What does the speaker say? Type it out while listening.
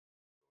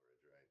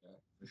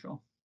For sure.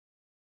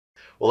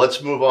 Well,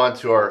 let's move on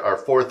to our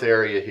fourth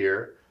area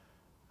here,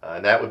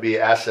 and that would be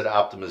asset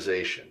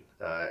optimization.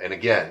 And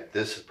again,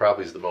 this is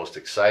probably the most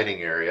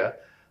exciting area,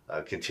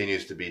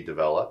 continues to be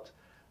developed.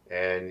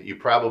 And you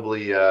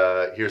probably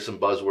hear some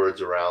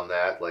buzzwords around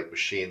that, like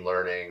machine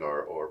learning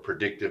or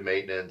predictive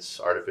maintenance,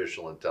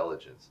 artificial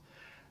intelligence.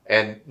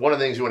 And one of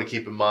the things you want to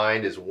keep in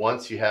mind is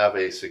once you have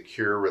a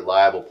secure,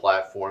 reliable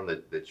platform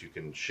that you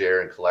can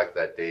share and collect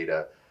that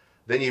data,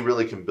 then you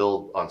really can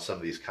build on some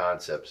of these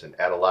concepts and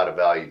add a lot of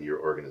value to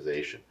your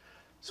organization.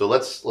 So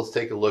let's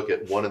take a look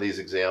at one of these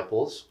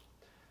examples.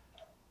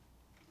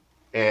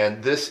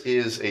 And this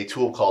is a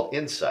tool called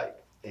Insight.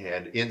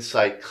 And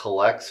Insight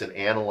collects and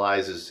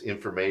analyzes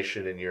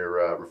information in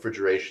your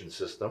refrigeration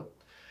system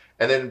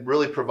and then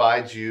really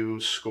provides you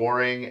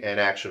scoring and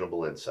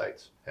actionable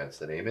insights, hence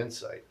the name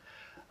Insight.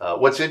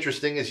 What's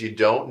interesting is you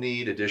don't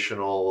need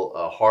additional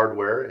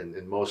hardware.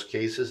 In most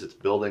cases, it's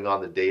building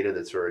on the data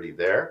that's already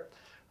there.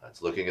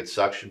 It's looking at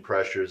suction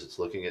pressures, it's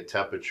looking at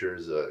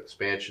temperatures,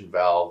 expansion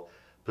valve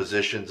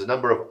positions, a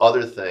number of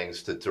other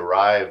things to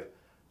derive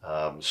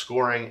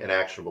scoring and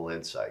actionable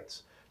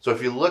insights. So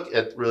if you look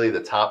at really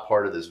the top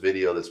part of this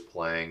video that's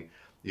playing,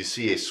 you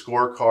see a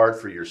scorecard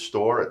for your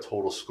store, a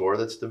total score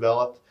that's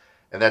developed,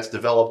 and that's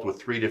developed with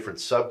three different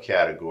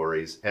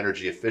subcategories: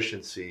 energy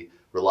efficiency,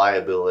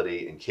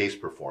 reliability, and case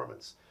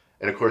performance.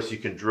 And of course, you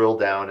can drill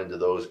down into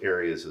those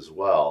areas as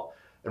well,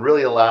 and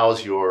really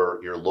allows your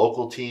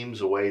local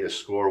teams a way to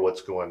score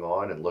what's going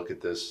on and look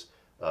at this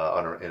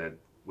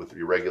with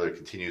your regular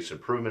continuous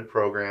improvement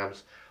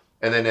programs.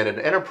 And then at an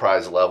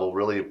enterprise level,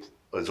 really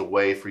is a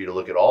way for you to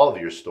look at all of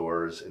your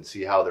stores and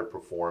see how they're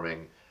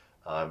performing,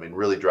 and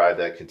really drive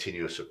that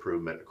continuous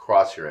improvement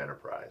across your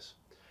enterprise.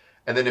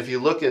 And then if you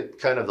look at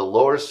kind of the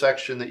lower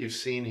section that you've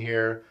seen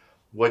here,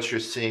 what you're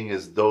seeing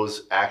is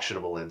those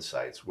actionable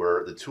insights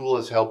where the tool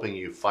is helping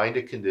you find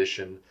a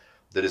condition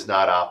that is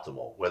not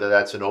optimal, whether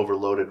that's an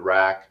overloaded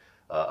rack,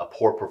 a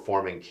poor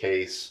performing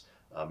case,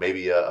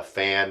 maybe a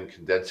fan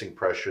condensing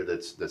pressure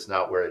that's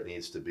not where it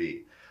needs to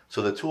be.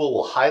 So the tool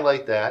will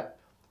highlight that,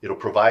 it'll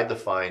provide the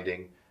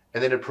finding,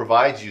 and then it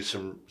provides you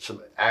some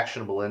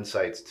actionable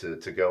insights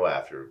to go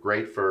after.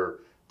 Great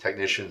for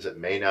technicians that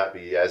may not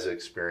be as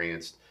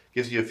experienced,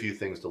 gives you a few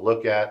things to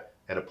look at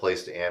and a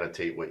place to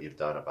annotate what you've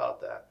done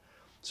about that.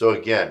 So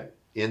again,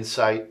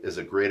 Insight is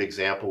a great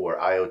example where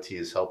IoT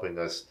is helping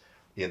us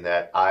in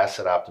that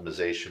asset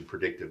optimization,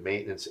 predictive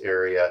maintenance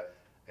area,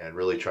 and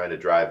really trying to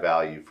drive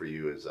value for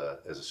you as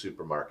a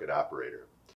supermarket operator.